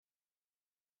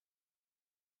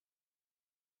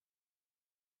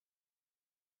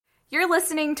You're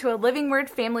listening to a Living Word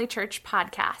Family Church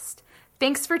podcast.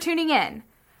 Thanks for tuning in.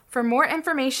 For more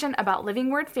information about Living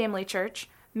Word Family Church,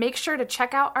 make sure to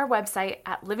check out our website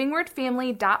at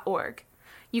livingwordfamily.org.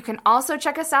 You can also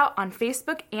check us out on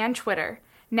Facebook and Twitter.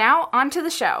 Now, on to the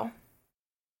show.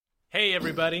 Hey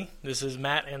everybody, this is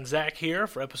Matt and Zach here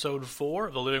for episode 4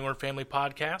 of the Living Word Family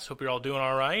Podcast. Hope you're all doing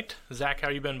all right. Zach, how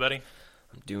you been, buddy?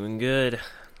 I'm doing good.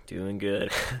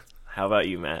 How about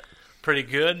you, Matt? Pretty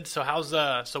good. So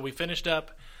so we finished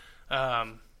up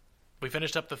the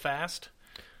fast.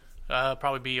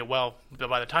 Probably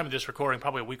by the time of this recording,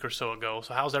 probably a week or so ago.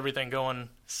 So how's everything going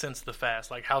since the fast?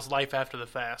 Like, how's life after the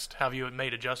fast? Have you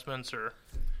made adjustments or?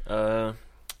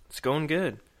 It's going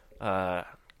good. Was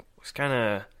kind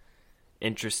of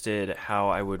interested how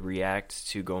I would react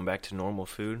to going back to normal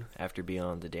food after being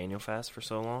on the Daniel fast for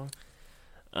so long.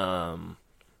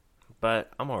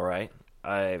 But I'm all right.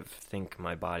 I think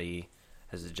my body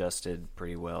has adjusted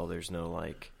pretty well. There's no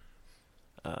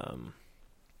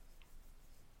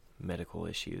medical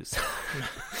issues.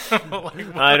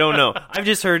 I don't know.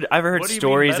 I've heard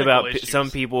stories about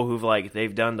some people who've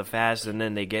they've done the fast and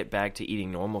then they get back to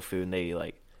eating normal food and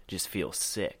they just feel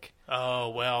sick. Oh,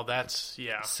 well, that's,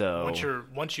 yeah. So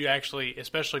once you actually,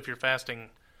 especially if you're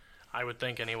fasting, I would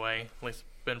think anyway, at least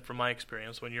been from my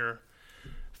experience, when you're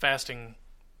fasting,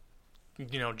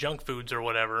 junk foods or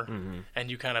whatever, and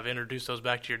you kind of introduce those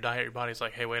back to your diet, your body's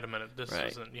like, hey, wait a minute, this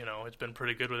isn't, it's been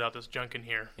pretty good without this junk in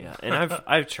here. Yeah, and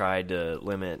I've tried to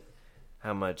limit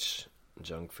how much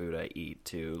junk food I eat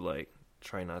too,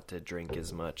 try not to drink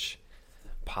as much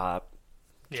pop,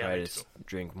 try to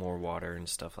drink more water and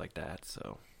stuff like that,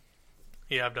 so.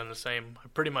 Yeah, I've done the same.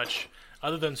 Pretty much,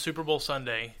 other than Super Bowl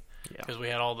Sunday, because we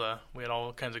had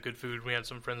all kinds of good food. We had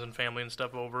some friends and family and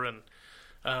stuff over, and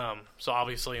so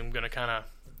obviously I'm going to kind of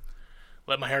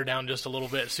let my hair down just a little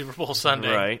bit. Super Bowl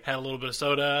Sunday, right. Had a little bit of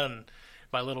soda, and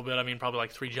by a little bit I mean probably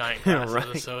 3 giant glasses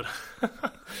of soda.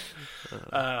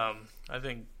 I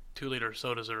think 2-liter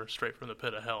sodas are straight from the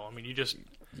pit of hell. I mean,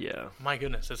 my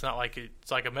goodness, it's not like it's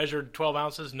like a measured 12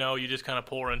 ounces. No, you just kind of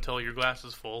pour until your glass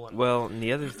is full. And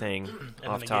the other thing,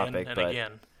 off topic,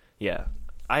 yeah,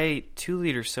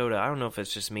 2-liter soda, I don't know if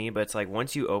it's just me, but it's like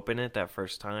once you open it that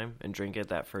first time and drink it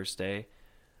that first day,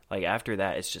 after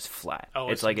that, it's just flat. Oh,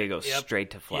 it's like it goes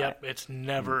straight to flat. Yep, it's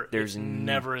never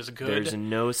as good. There's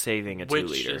no saving a 2-liter.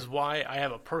 Which is why I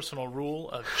have a personal rule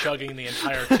of chugging the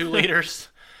entire 2 liters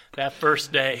that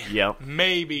first day. Yep.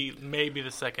 Maybe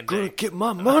the second day. Gonna get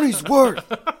my money's worth.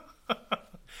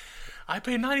 I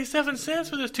paid 97 cents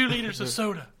for this 2 liters of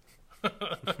soda.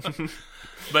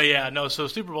 But yeah, no, so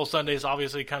Super Bowl Sunday is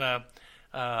obviously kind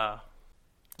of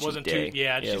wasn't too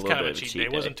just kind of a cheat day.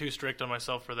 Wasn't too strict on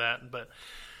myself for that, but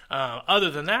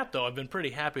other than that, though, I've been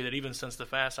pretty happy that even since the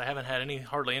fast, I haven't had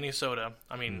hardly any soda.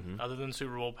 I mean, other than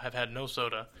Super Bowl, I've had no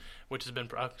soda, which has been,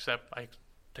 except I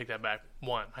take that back.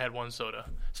 I had 1 soda.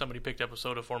 Somebody picked up a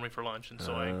soda for me for lunch, and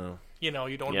so you don't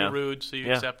want to be rude, so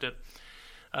you accept it.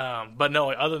 But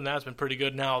no, other than that, it's been pretty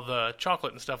good. Now, the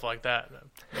chocolate and stuff like that,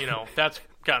 that's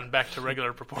gotten back to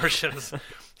regular proportions.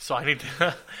 So I need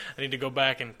to go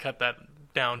back and cut that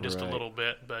down just a little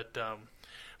bit. But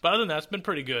other than that, it's been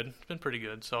pretty good. It's been pretty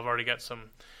good. So I've already got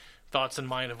some thoughts in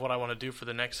mind of what I want to do for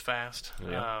the next fast.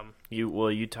 Yeah.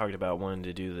 You talked about wanting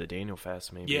to do the Daniel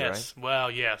fast, maybe, yes. right? Well,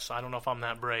 yes. I don't know if I'm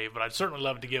that brave, but I'd certainly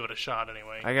love to give it a shot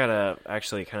anyway. I got a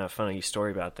actually kind of funny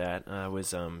story about that. I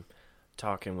was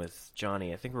talking with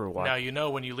Johnny. I think we were watching. Now,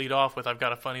 when you lead off with "I've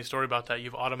got a funny story about that,"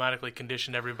 you've automatically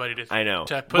conditioned everybody to. I know.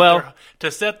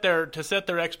 To set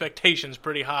their expectations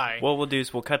pretty high. What we'll do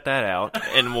is we'll cut that out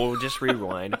and we'll just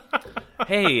rewind.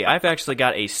 Hey, I've actually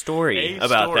got a story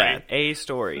about that. A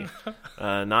story.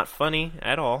 Not funny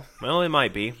at all. Well, it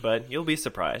might be, but you'll be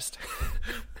surprised.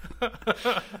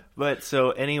 But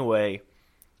so anyway,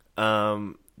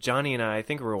 Johnny and I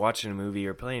think we were watching a movie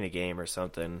or playing a game or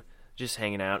something. Just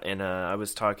hanging out, and I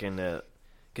was talking to,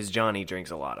 because Johnny drinks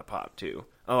a lot of pop too.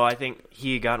 Oh, I think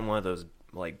he had gotten one of those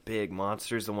big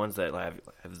monsters, the ones that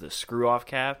have the screw off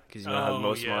cap, because how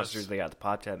most monsters they got the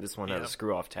pop tap. This one has a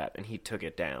screw off tap, and he took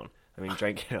it down. I mean,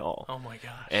 drank it all. Oh my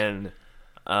gosh! And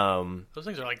those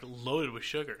things are loaded with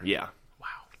sugar. Yeah. Wow.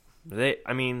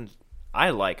 I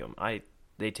like them.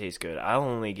 They taste good. I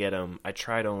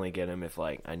try to only get them if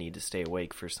I need to stay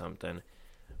awake for something,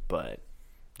 but.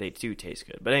 They do taste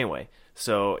good. But anyway,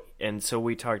 so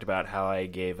we talked about how I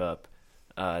gave up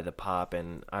the pop,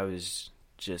 and I was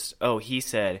just, he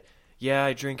said, yeah,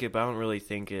 I drink it, but I don't really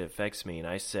think it affects me. And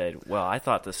I said, well, I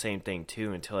thought the same thing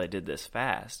too until I did this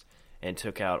fast and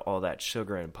took out all that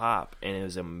sugar and pop, and it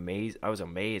was I was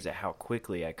amazed at how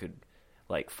quickly I could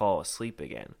fall asleep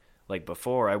again. like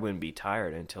before I wouldn't be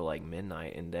tired until like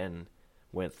midnight, and then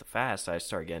with the fast I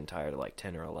start getting tired at like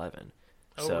 10 or 11.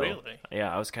 Oh, so, really?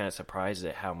 Yeah, I was kind of surprised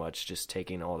at how much just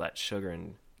taking all that sugar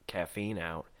and caffeine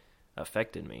out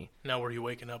affected me. Now, were you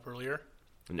waking up earlier?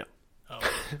 No. Oh.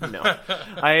 No.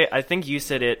 I think you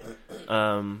said it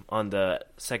on the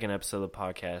second episode of the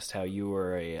podcast, how you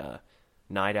were a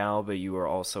night owl, but you were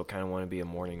also kind of want to be a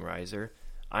morning riser.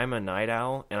 I'm a night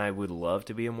owl, and I would love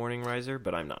to be a morning riser,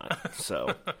 but I'm not.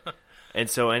 So, and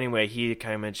so anyway, he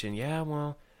kind of mentioned, yeah,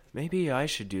 well, maybe I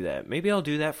should do that. Maybe I'll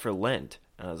do that for Lent.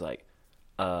 And I was like,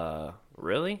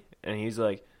 really? And he's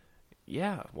like,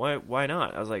 yeah, why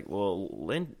not? I was like, well,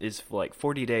 Lent is like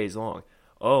 40 days long.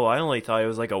 Oh, I only thought it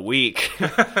was like a week.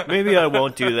 Maybe I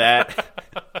won't do that.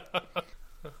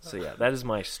 So yeah, that is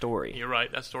my story. You're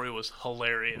right. That story was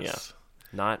hilarious.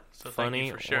 Yeah. Not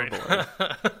funny for sharing. Or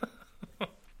boring.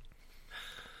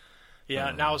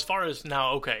 Yeah. Now, as far as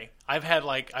okay, I've had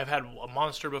a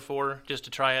Monster before just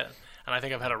to try it, and I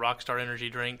think I've had a Rockstar energy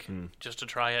drink just to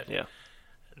try it. Yeah.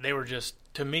 They were just,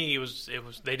 to me, it was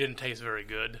they didn't taste very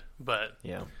good, but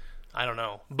yeah, I don't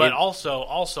know. But also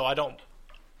I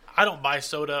don't buy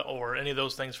soda or any of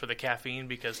those things for the caffeine,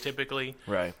 because typically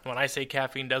when I say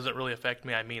caffeine doesn't really affect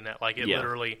me, I mean that. Like, it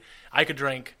literally, I could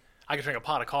drink a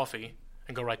pot of coffee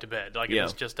and go right to bed. Like,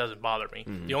 it just doesn't bother me.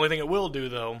 Mm-hmm. The only thing it will do,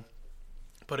 though,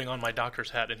 putting on my doctor's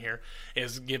hat in here,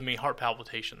 is give me heart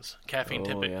palpitations. Caffeine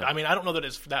typically. Yeah. I mean, I don't know that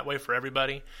it's that way for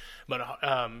everybody, but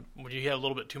when you have a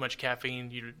little bit too much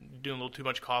caffeine, you're doing a little too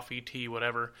much coffee, tea,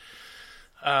 whatever,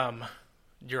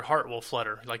 your heart will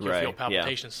flutter, like you'll feel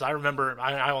palpitations. So I remember,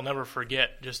 I will never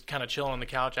forget, just kind of chilling on the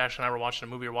couch. Ashley and I were watching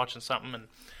a movie or watching something, and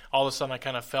all of a sudden I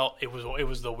kind of felt it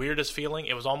was the weirdest feeling.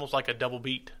 It was almost like a double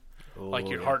beat. Like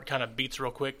your heart kind of beats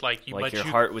real quick, like your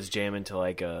heart was jamming to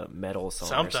like a metal song.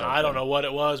 Something. I don't know what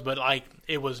it was, but like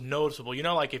it was noticeable. You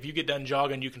know, like if you get done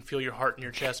jogging, you can feel your heart in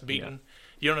your chest beating.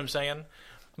 You know what I'm saying?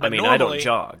 But I mean, I don't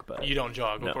jog, but you don't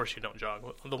jog. No. Of course, you don't jog.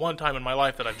 The one time in my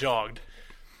life that I've jogged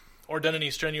or done any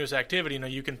strenuous activity,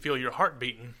 you can feel your heart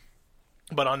beating.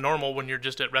 But on normal, when you're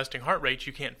just at resting heart rates,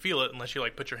 you can't feel it unless you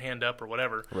like put your hand up or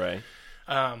whatever. Right.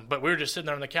 But we were just sitting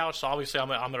there on the couch, so obviously I'm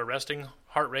at a resting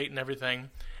heart rate and everything,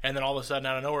 and then all of a sudden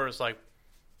out of nowhere it's like,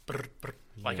 brr, brr,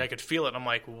 like I could feel it. And I'm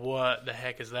like, what the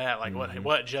heck is that? Like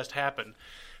what just happened?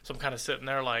 So I'm kind of sitting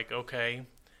there like, okay,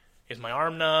 is my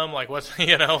arm numb? Like what's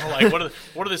like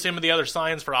what are some of the other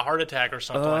signs for a heart attack or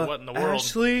something? Like what in the world?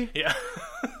 Ashley? Yeah.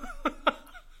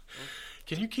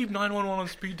 Can you keep 911 on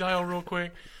speed dial real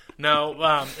quick?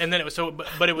 No, and then it was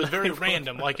but it was very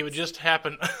random. Like it would just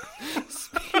happen.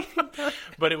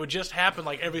 But it would just happen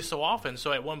like every so often.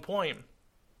 So at one point,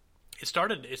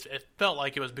 it felt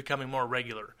like it was becoming more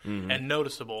regular and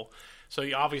noticeable. So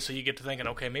obviously you get to thinking,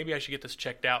 okay, maybe I should get this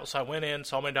checked out. So I went in,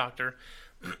 saw my doctor,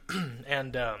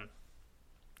 and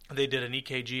they did an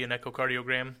EKG, an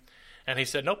echocardiogram. And he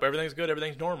said, nope, everything's good,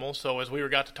 everything's normal. So as we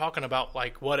got to talking about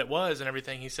like what it was and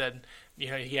everything, he said, he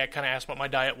had kind of asked what my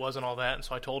diet was and all that. And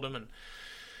so I told him, and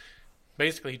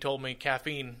basically he told me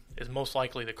caffeine is most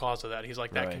likely the cause of that. He's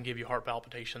like, that can give you heart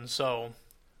palpitations. So,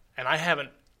 and I haven't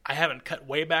cut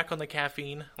way back on the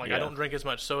caffeine. Like I don't drink as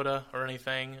much soda or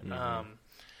anything.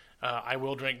 I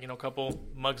will drink, a couple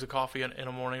mugs of coffee in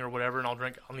a morning or whatever, and I'll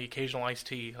drink on the occasional iced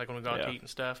tea, like when we go out to eat and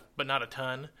stuff, but not a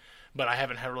ton. But I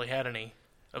haven't really had any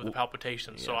of the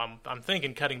palpitations. So I'm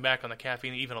thinking cutting back on the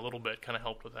caffeine even a little bit kind of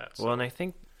helped with that. So. Well, and I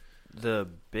think the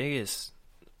biggest,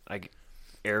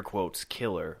 air quotes,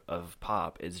 killer of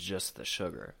pop is just the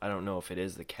sugar. I don't know if it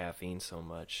is the caffeine so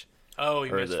much. Oh,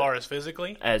 you mean as far as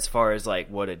physically? As far as like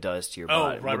what it does to your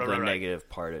body, the negative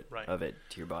part of it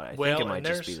to your body. I think it might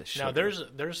just be the sugar. Now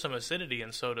there's some acidity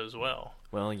in soda as well.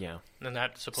 Well, yeah. And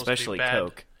that's supposed especially to be bad.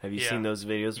 Coke. Have you seen those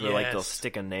videos where like they'll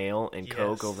stick a nail in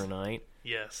Coke overnight?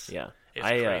 Yes. Yeah. It's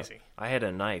crazy. I had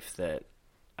a knife that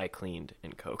I cleaned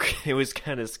in Coke. It was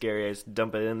kind of scary. I just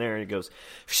dump it in there and it goes.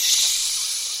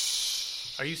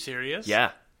 Are you serious?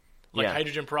 Yeah. Like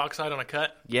hydrogen peroxide on a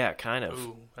cut? Yeah, kind of.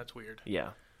 Ooh, that's weird. Yeah.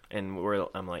 And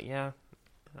I'm like,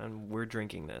 we're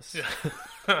drinking this.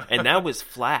 Yeah. And that was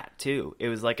flat, too. It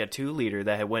was like a 2-liter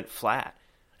that had went flat.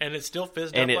 And it still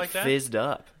fizzed up like that? And it fizzed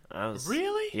up.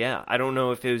 Really? Yeah. I don't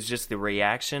know if it was just the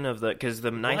reaction of because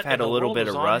the knife had a little bit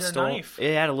of rust on it.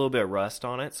 It had a little bit of rust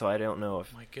on it, so I don't know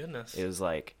if my goodness. It was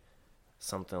like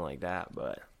something like that,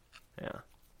 but yeah.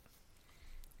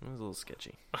 It was a little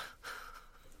sketchy.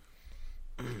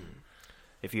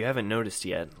 If you haven't noticed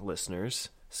yet, listeners,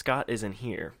 Scott isn't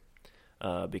here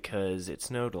because it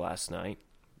snowed last night.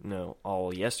 No,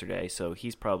 all yesterday, so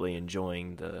he's probably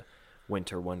enjoying the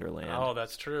winter wonderland. Oh,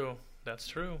 that's true. That's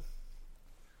true.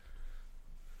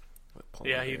 Polar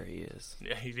bear he is.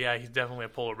 Yeah, he's definitely a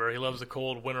polar bear. He loves the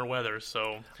cold winter weather.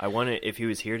 So I wanted, if he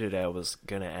was here today, I was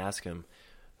gonna ask him.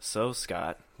 So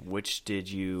Scott, was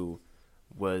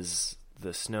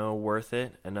the snow worth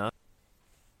it enough?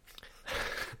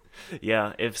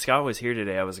 Yeah, if Scott was here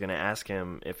today, I was gonna ask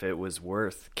him if it was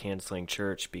worth canceling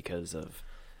church because of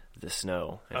the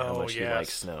snow and how much he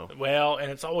likes snow. Well, and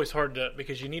it's always hard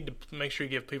because you need to make sure you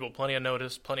give people plenty of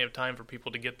notice, plenty of time for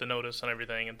people to get the notice and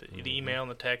everything, and the email and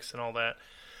the text and all that.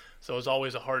 So it's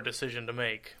always a hard decision to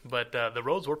make. But the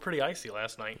roads were pretty icy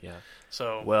last night. Yeah.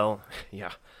 So. Well,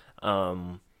 yeah.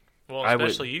 Well,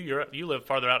 especially you live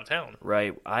farther out of town.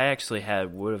 Right. I actually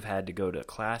would have had to go to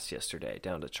class yesterday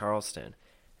down to Charleston,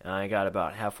 and I got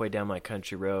about halfway down my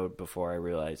country road before I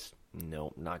realized,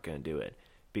 nope, not going to do it.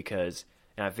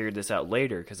 And I figured this out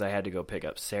later because I had to go pick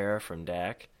up Sarah from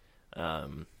DAC.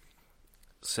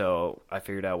 So I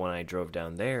figured out when I drove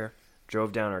down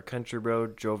our country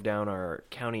road, drove down our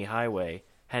county highway,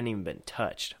 hadn't even been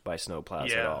touched by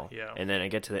snowplows at all. Yeah. And then I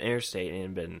get to the interstate and it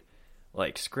had been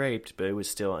scraped, but it was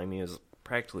still, it was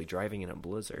practically driving in a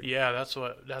blizzard. Yeah, that's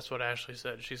what Ashley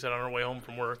said. She said on her way home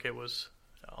from work it was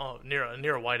near a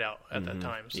whiteout at that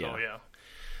time. So yeah.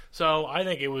 So I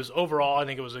think it was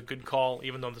a good call,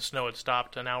 even though the snow had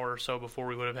stopped an hour or so before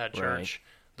we would have had church.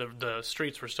 Right. The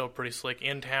streets were still pretty slick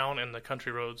in town, and the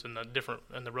country roads and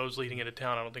the roads leading into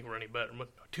town I don't think were any better,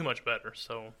 too much better.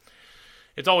 So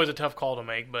it's always a tough call to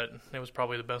make, but it was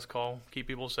probably the best call. Keep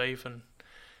people safe and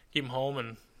keep them home,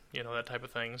 and that type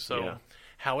of thing. So,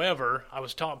 However,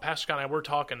 Pastor Scott and I were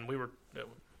talking.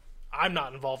 I'm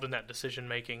not involved in that decision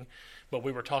making, but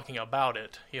we were talking about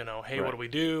it. Hey, right. What do we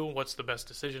do? What's the best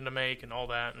decision to make, and all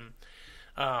that.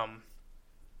 And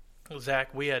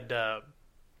Zach, we had the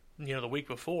week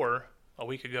before, a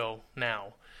week ago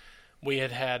now, we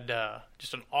had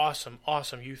just an awesome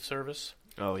youth service.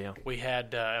 Oh yeah. We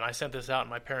had, and I sent this out in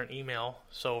my parent email.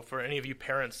 So for any of you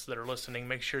parents that are listening,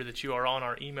 make sure that you are on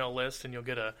our email list, and you'll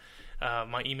get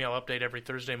my email update every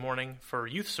Thursday morning for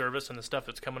youth service and the stuff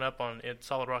that's coming up at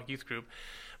Solid Rock Youth Group.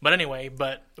 But anyway,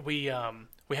 we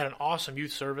had an awesome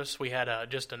youth service. We had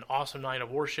just an awesome night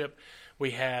of worship.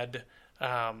 We had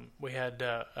one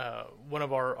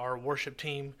of our worship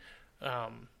team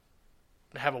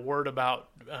have a word about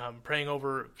praying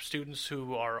over students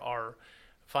who are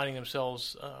finding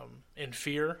themselves in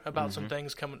fear about some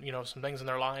things some things in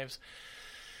their lives.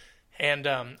 And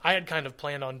I had kind of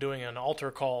planned on doing an altar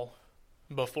call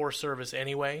before service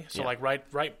anyway. So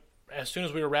right as soon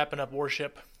as we were wrapping up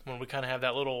worship, when we kind of have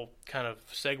that little kind of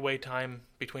segue time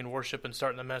between worship and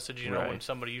starting the message, when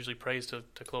somebody usually prays to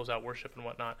close out worship and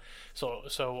whatnot. So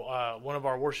one of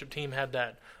our worship team had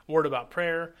that word about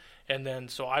prayer, and then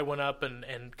so I went up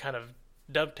and kind of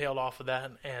dovetailed off of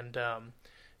that and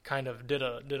kind of did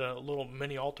a little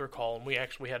mini altar call, and we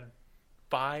had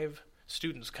 5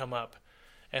 students come up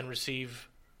and receive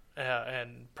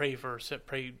and pray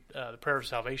the prayer of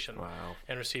salvation. Wow.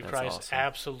 And receive That's Christ. Awesome.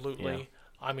 Absolutely. Yeah.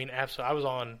 I mean, absolutely.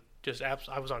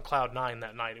 I was on cloud 9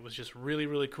 that night. It was just really,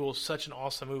 really cool. Such an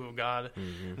awesome move of God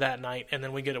that night. And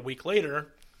then we get a week later,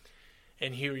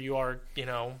 and here you are,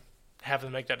 having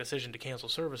to make that decision to cancel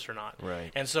service or not.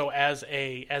 Right. And so as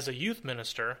a youth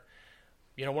minister,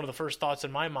 one of the first thoughts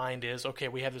in my mind is, okay,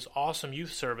 we have this awesome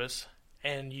youth service,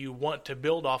 and you want to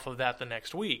build off of that the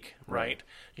next week, right?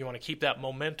 You want to keep that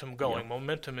momentum going. Yeah.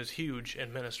 Momentum is huge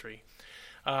in ministry.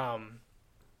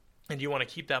 And you want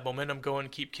to keep that momentum going,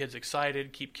 keep kids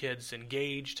excited, keep kids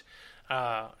engaged.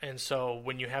 And so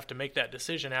when you have to make that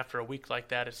decision after a week like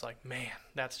that, it's like, man,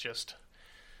 that's just,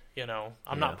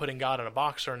 I'm not putting God in a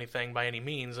box or anything by any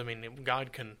means. I mean,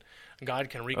 God can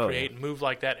recreate and move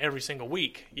like that every single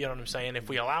week. You know what I'm saying? If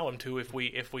we allow Him to, if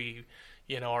we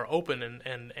are open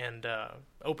and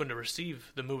open to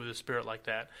receive the move of the Spirit like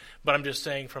that. But I'm just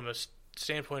saying from a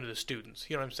standpoint of the students,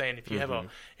 you know what I'm saying? If you have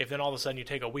if then all of a sudden you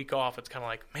take a week off, it's kind of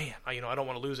like, man, I don't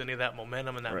want to lose any of that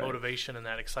momentum and that motivation and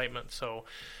that excitement. So,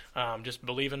 just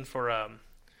believing for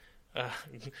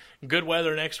good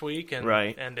weather next week and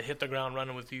to hit the ground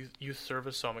running with youth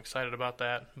service. So I'm excited about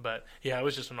that. But yeah, it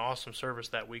was just an awesome service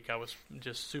that week. I was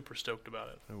just super stoked about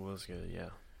it. It was good, yeah.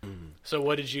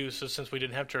 So since we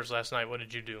didn't have church last night, what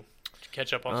did you do? Did you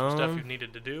catch up on some stuff you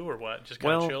needed to do, or what? Just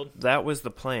kind of chilled? That was the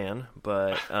plan,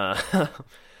 but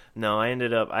no, I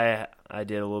ended up, I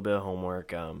did a little bit of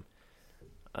homework.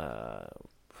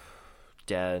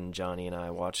 Dad and Johnny and I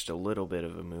watched a little bit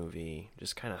of a movie,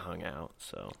 just kind of hung out.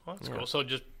 So that's cool. So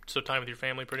so time with your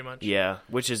family pretty much? Yeah,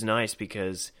 which is nice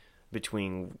because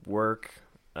between work,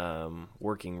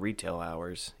 working retail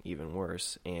hours, even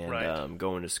worse, and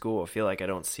going to school, I feel like I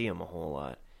don't see them a whole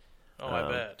lot. Oh, I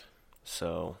bet.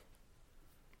 So,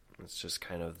 It's just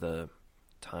kind of the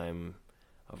time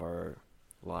of our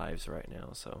lives right now.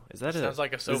 So is that sounds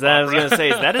like a soap opera? I was going to say,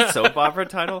 is that a soap opera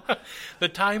title? The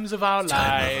times of our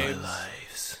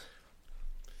lives.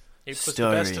 It was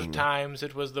Starring the best of times.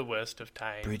 It was the worst of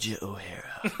times. Bridget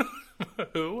O'Hara.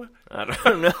 Who? I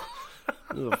don't know.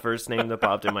 The first name that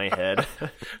popped in my head.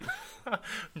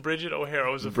 Bridget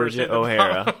O'Hara was the Bridget first name.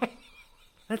 O'Hara.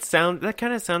 That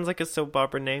kind of sounds like a soap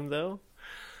opera name, though.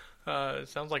 It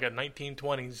sounds like a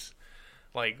 1920s,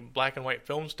 like black and white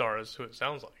film star is who it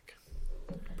sounds like.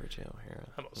 Bridget O'Hara.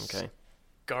 Okay.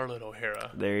 Scarlett O'Hara.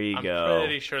 There you go. I'm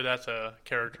pretty sure that's a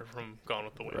character from Gone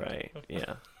with the Wind. Right.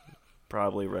 Yeah.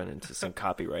 Probably run into some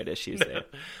copyright issues there.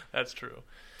 That's true.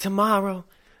 Tomorrow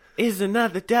is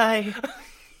another day.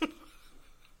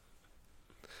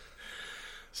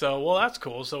 So, well, that's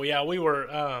cool. So, yeah, we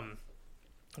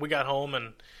got home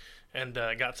and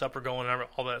got supper going and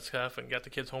all that stuff, and got the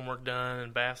kids' homework done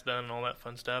and baths done and all that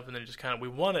fun stuff. And then just kind of, we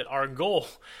wanted our goal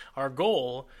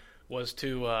was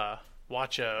to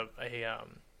watch a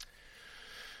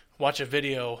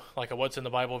video, like a What's in the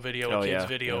Bible video, kids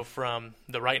video from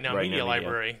the Right Now Media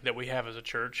Library that we have as a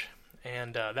church,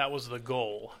 and that was the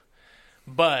goal.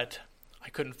 But I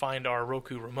couldn't find our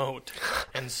Roku remote,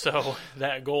 and so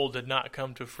that goal did not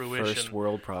come to fruition. First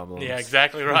world problems. Yeah,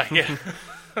 exactly right. Yeah.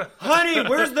 Honey,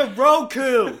 where's the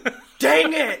Roku?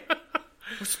 Dang it!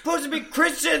 We're supposed to be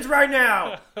Christians right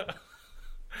now.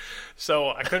 So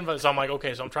I couldn't find it. So I'm like,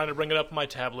 okay, so I'm trying to bring it up on my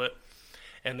tablet,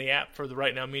 and the app for the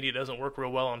Right Now Media doesn't work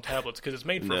real well on tablets because it's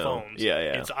made for phones.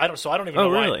 Yeah. I don't even know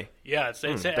why. Really? Yeah, it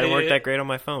doesn't work that great on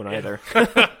my phone either.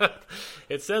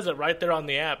 It says it right there on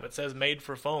the app. It says made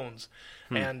for phones.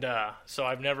 And so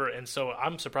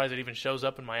I'm surprised it even shows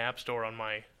up in my app store on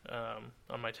my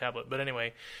tablet. But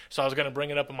anyway, so I was going to bring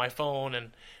it up on my phone,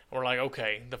 and we're like,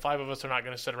 okay, the five of us are not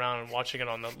going to sit around and watching it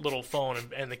on the little phone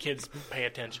and the kids pay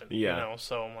attention. Yeah. You know?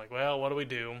 So I'm like, well, what do we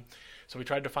do? So we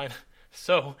tried to find a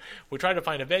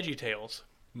VeggieTales.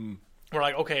 We're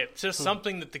like, okay, it's just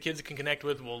something that the kids can connect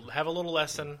with. We'll have a little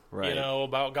lesson,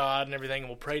 about God and everything, and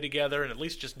we'll pray together and at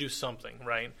least just do something,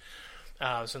 right?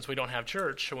 Since we don't have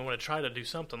church, we want to try to do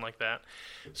something like that.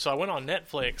 So I went on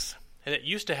Netflix, and it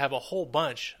used to have a whole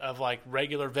bunch of like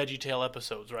regular VeggieTale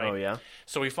episodes, right? Oh, yeah?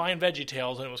 So we find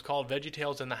VeggieTales, and it was called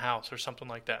VeggieTales in the House or something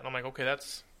like that. And I'm like, okay, that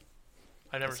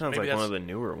sounds like one of the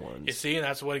newer ones. You see, and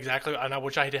that's which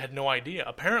I had no idea.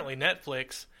 Apparently,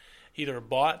 Netflix either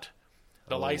bought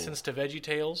the license to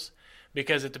VeggieTales,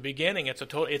 because at the beginning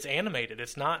it's animated.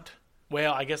 It's not.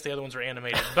 Well, I guess the other ones are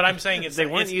animated, but I'm saying they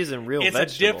weren't using real vegetables.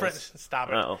 It's a different. Stop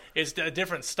it. Uh-oh. It's a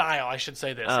different style. I should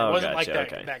say this. Oh, it wasn't gotcha,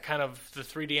 like that kind of the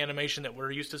 3D animation that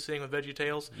we're used to seeing with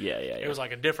VeggieTales. Yeah. It was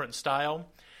like a different style,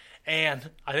 and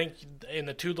I think in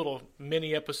the two little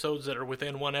mini episodes that are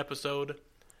within one episode.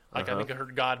 I think I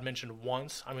heard God mentioned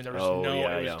once. I mean, there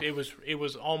was it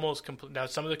was almost complete. Now,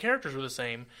 some of the characters were the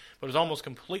same, but it was almost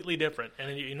completely different.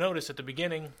 And you notice at the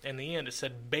beginning and the end, it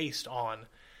said based on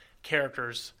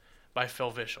characters by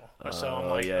Phil Vischer. So I'm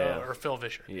like, or Phil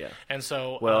Vischer. Yeah. And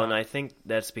so, and I think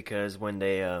that's because when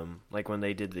they when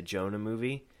they did the Jonah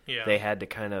movie, they had to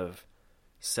kind of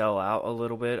sell out a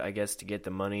little bit, I guess, to get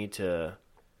the money to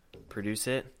produce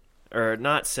it. Or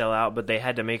not sell out, but they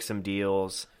had to make some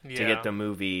deals to get the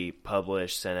movie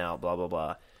published, sent out, blah, blah,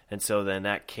 blah. And so then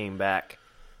that came back.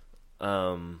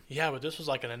 But this was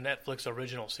like a Netflix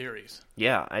original series.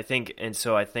 Yeah, I think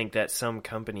that some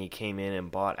company came in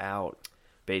and bought out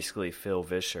basically Phil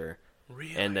Vischer.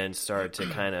 Really? And then started to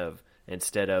kind of,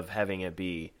 instead of having it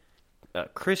be a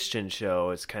Christian show,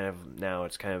 it's kind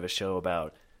of a show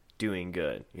about doing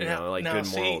good, good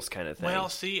morals kind of thing. Well,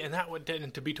 see, and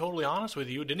and to be totally honest with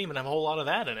you, it didn't even have a whole lot of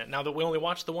that in it. Now that we only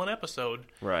watched the one episode,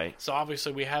 right? So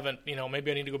obviously we haven't,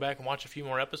 maybe I need to go back and watch a few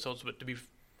more episodes. But to be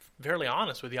fairly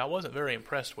honest with you, I wasn't very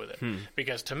impressed with it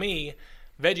because to me,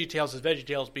 VeggieTales is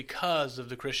VeggieTales because of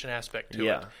the Christian aspect to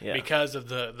it, because of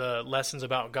the lessons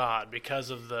about God,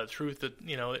 because of the truth that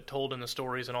it told in the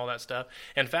stories and all that stuff.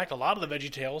 In fact, a lot of the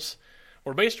VeggieTales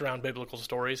were based around biblical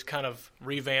stories, kind of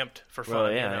revamped for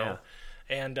fun,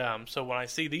 And so when I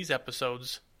see these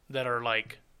episodes that are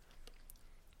like,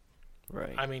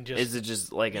 right? I mean, is it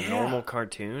just like a normal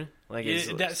cartoon? Like,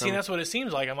 that's what it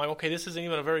seems like. I'm like, okay, this isn't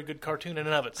even a very good cartoon in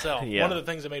and of itself. One of the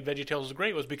things that made VeggieTales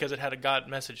great was because it had a God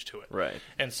message to it, right?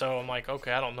 And so I'm like,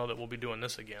 okay, I don't know that we'll be doing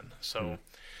this again. So.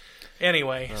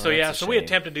 Anyway, so we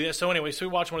attempted to do this. So anyway, so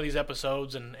we watched one of these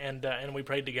episodes and we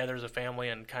prayed together as a family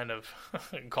and kind of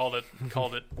called it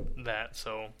that.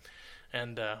 So,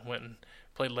 and went and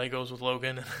played Legos with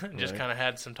Logan and just kind of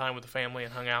had some time with the family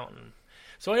and hung out. And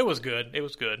so it was good. It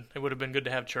was good. It would have been good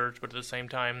to have church, but at the same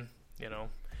time,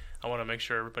 I want to make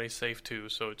sure everybody's safe too.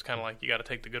 So it's kind of like you got to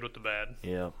take the good with the bad.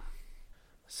 Yeah.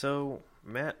 So,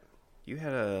 Matt, you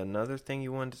had another thing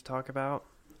you wanted to talk about?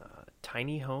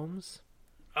 Tiny homes?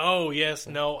 Oh, yes.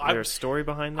 No. Is there a story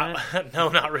behind that? No,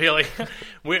 not really.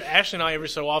 Ashley and I, every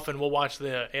so often, we'll watch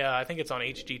I think it's on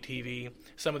HGTV,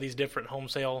 some of these different home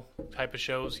sale type of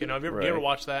shows. You know, have you ever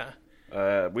watched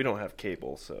that? We don't have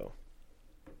cable, so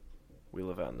we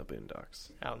live out in the boondocks.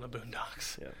 Out in the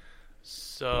boondocks. Yeah.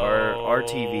 So our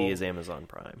TV is Amazon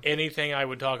Prime. Anything I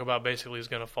would talk about basically is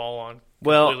going to fall on.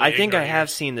 Well, I think I have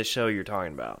seen the show you're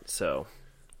talking about. So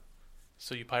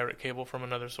you pirate cable from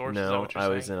another source? No, is that what you're I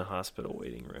saying? was in a hospital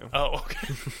waiting room. Oh,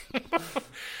 okay.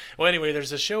 Well, anyway,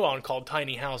 there's a show on called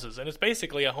Tiny Houses, and it's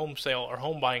basically a home sale or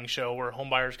home buying show where home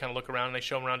buyers kind of look around and they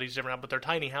show them around these different, but they're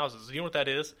tiny houses. You know what that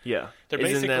is? Yeah.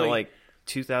 Isn't that like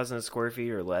 2,000 square feet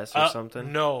or less or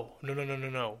something? No.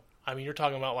 I mean, you're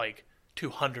talking about like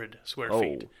 200 square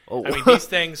feet. Oh. I mean, these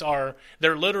things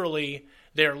they're literally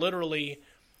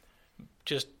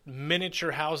just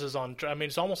miniature houses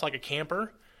it's almost like a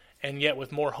camper, and yet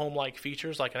with more home-like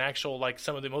features, like an actual, like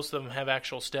most of them have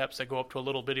actual steps that go up to a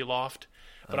little bitty loft.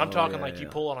 But I'm talking you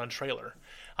pull it on a trailer.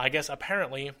 I guess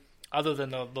apparently, other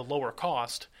than the lower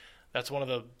cost, that's one of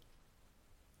the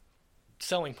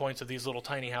selling points of these little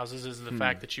tiny houses is the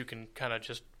fact that you can kind of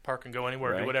just park and go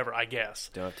anywhere, do whatever, I guess.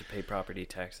 Don't have to pay property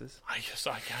taxes. I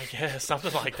guess,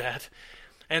 something like that.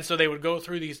 And so they would go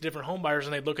through these different home buyers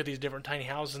and they'd look at these different tiny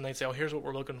houses and they'd say, oh, here's what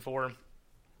we're looking for.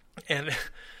 And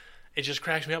it just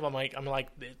cracks me up. I'm like,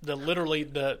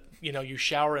 you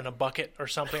shower in a bucket or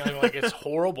something. I'm like, it's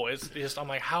horrible. It's just, I'm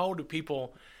like, how do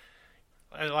people,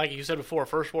 like you said before,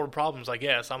 first world problems, I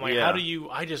guess. I'm like, how do you,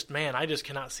 I just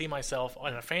cannot see myself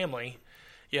in a family,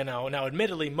 you know. Now,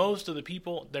 admittedly, most of the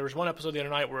people, there was one episode the other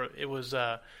night where it was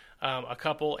a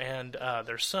couple and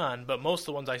their son, but most of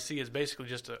the ones I see is basically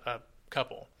just a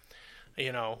couple,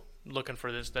 you know, looking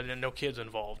for this, no kids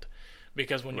involved.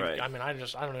 Because when I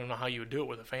don't even know how you would do it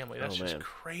with a family. That's just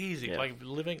crazy. Yeah. Like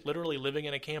literally living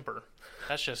in a camper.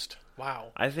 That's just, wow.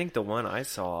 I think the one I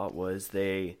saw was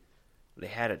they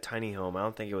had a tiny home. I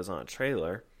don't think it was on a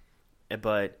trailer,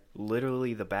 but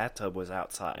literally the bathtub was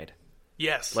outside.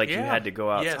 Yes. Like you had to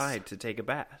go outside to take a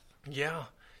bath. Yeah.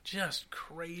 Just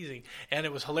crazy. And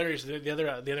it was hilarious. The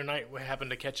other night we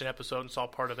happened to catch an episode and saw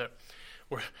part of it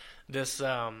where this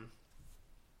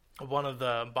one of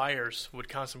the buyers would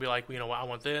constantly be like, you know, I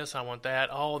want this, I want that.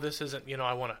 Oh, this isn't, you know,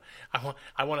 I want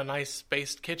a nice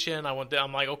spaced kitchen. I want that.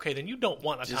 I'm like, okay, then you don't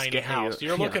want a tiny house.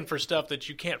 You're looking for stuff that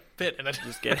you can't fit in it.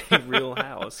 Just get a real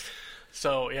house.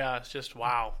 So yeah, it's just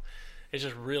wow. It's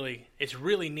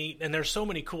really neat. And there's so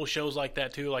many cool shows like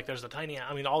that too. Like there's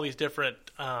all these different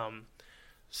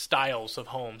styles of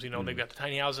homes. You know, they've got the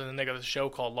tiny houses and then they got this show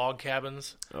called Log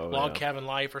Cabins, Cabin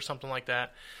Life or something like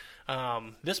that.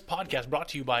 This podcast brought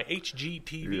to you by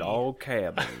HGTV. Log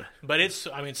Cabin. But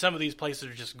some of these places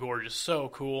are just gorgeous, so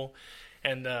cool.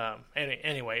 And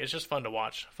anyway, it's just fun to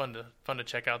watch, fun to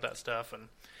check out that stuff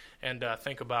and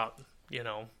think about, you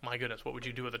know, my goodness, what would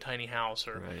you do with a tiny house?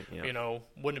 Or, you know,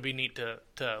 wouldn't it be neat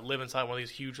to live inside one of these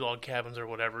huge log cabins or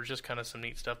whatever? It's just kind of some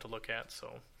neat stuff to look at.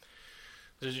 So,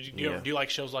 do you like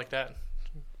shows like that?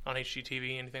 On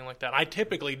HGTV, anything like that? I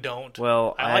typically don't.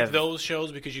 Well, I like those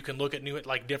shows because you can look at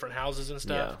different houses and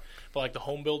stuff. Yeah. But like the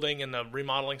home building and the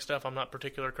remodeling stuff, I'm not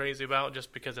particularly crazy about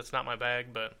just because it's not my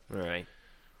bag. But right.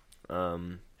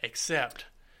 Except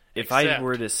I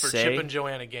were to for say Chip and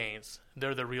Joanna Gaines,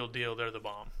 they're the real deal. They're the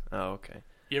bomb. Oh, okay.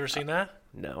 You ever seen that?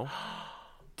 No.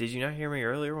 Did you not hear me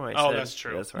earlier when I said? Oh, that's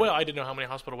true. That's right. Well, I didn't know how many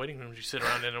hospital waiting rooms you sit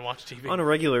around in and watch TV on a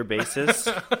regular basis.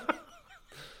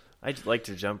 I like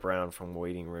to jump around from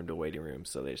waiting room to waiting room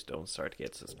so they just don't start to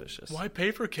get suspicious. Why pay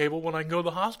for cable when I can go to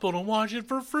the hospital and watch it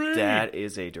for free? That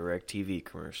is a DirecTV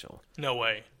commercial. No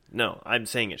way. No, I'm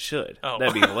saying it should. Oh.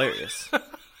 That'd be hilarious.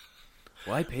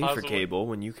 Why pay for cable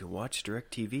when you can watch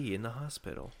DirecTV in the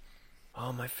hospital?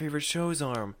 Oh, my favorite show's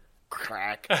arm.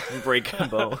 Crack. Break a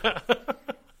bone.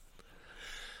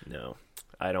 No,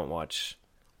 I don't watch.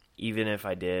 Even if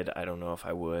I did, I don't know if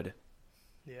I would.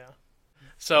 Yeah.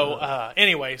 So,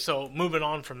 anyway, moving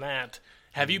on from that,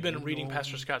 have you been reading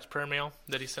Pastor Scott's prayer mail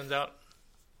that he sends out?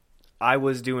 I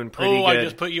was doing pretty good. I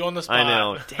just put you on the spot. I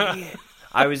know. Dang it.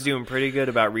 I was doing pretty good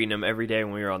about reading them every day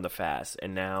when we were on the fast,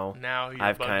 and now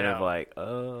I've kind of like,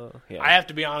 yeah. I have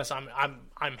to be honest,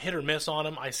 I'm hit or miss on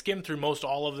them. I skim through most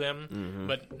all of them,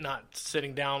 but not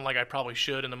sitting down like I probably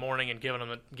should in the morning and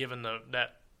giving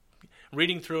that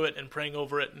reading through it and praying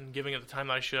over it and giving it the time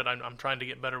that I should. I'm trying to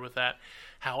get better with that.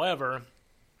 However,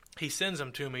 he sends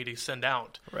them to me to send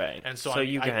out. Right. And so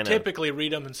I typically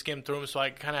read them and skim through them, so I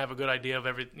kind of have a good idea of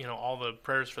all the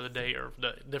prayers for the day or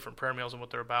the different prayer meals and what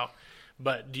they're about.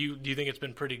 But do you think it's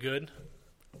been pretty good?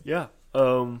 Yeah.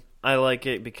 I like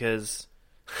it because.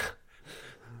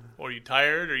 Or are you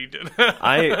tired? Or you did?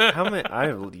 I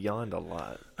yawned a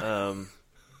lot.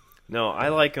 No, I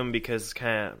like them because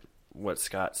kind of what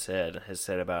Scott has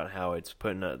said about how it's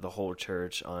putting the whole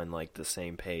church on like the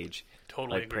same page.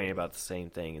 Totally like agree. Praying about the same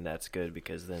thing, and that's good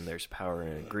because then there's power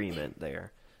and agreement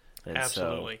there. And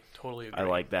absolutely, totally agree. I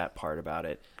like that part about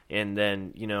it. And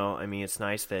then it's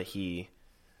nice that he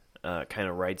kind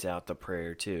of writes out the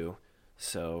prayer too.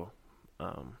 So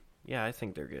I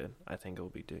think they're good. I think it'll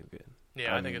be doing good.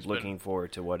 Yeah, I think it's looking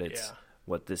forward to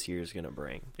what this year is going to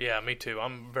bring. Yeah, me too.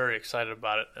 I'm very excited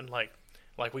about it, and like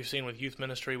we've seen with youth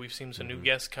ministry, we've seen some new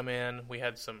guests come in. We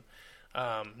had some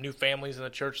new families in the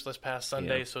church this past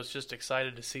Sunday, so it's just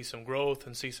excited to see some growth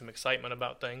and see some excitement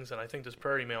about things. And I think this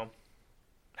prayer email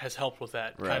has helped with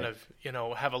that, kind of,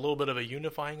 have a little bit of a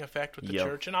unifying effect with the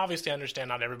church. And obviously, I understand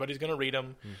not everybody's going to read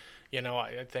them.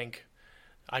 I think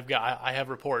I have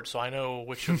reports, so I know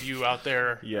which of you out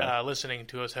there listening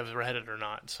to us have read it or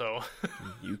not. So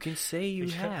you can say you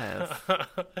have.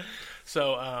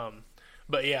 So,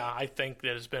 but yeah, I think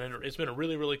that it's been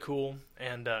really, really cool,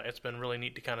 and it's been really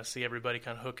neat to kind of see everybody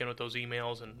kind of hook in with those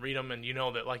emails and read them, and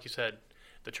that, like you said,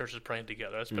 the church is praying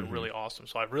together. That's been really awesome.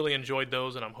 So I've really enjoyed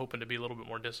those, and I'm hoping to be a little bit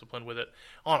more disciplined with it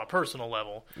on a personal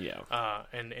level. Yeah.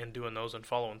 And doing those and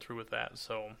following through with that.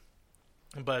 So,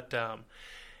 but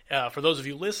for those of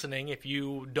you listening, if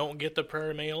you don't get the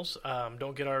prayer mails,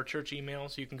 don't get our church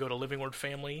emails, you can go to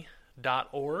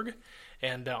livingwordfamily.org,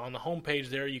 and on the homepage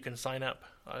there you can sign up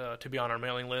to be on our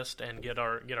mailing list and get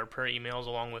our prayer emails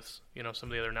along with some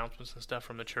of the other announcements and stuff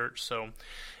from the church. So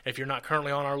if you're not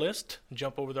currently on our list,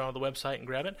 jump over there on the website and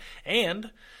grab it.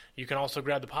 And you can also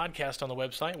grab the podcast on the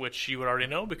website, which you would already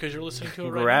know because you're listening to it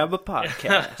right now. Grab a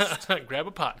podcast. Grab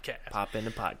a podcast. Pop in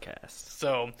a podcast.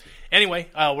 So anyway,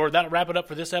 that'll wrap it up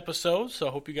for this episode. So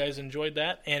I hope you guys enjoyed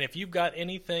that. And if you've got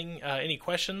anything, any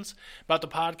questions about the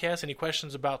podcast, any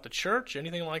questions about the church,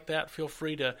 anything like that, feel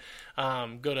free to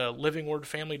go to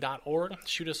livingwordfamily.org.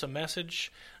 Shoot us a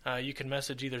message. You can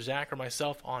message either Zach or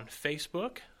myself on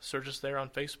Facebook. Search us there on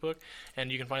Facebook,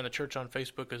 and you can find the church on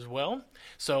Facebook as well.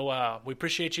 So we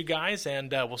appreciate you guys,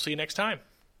 and we'll see you next time.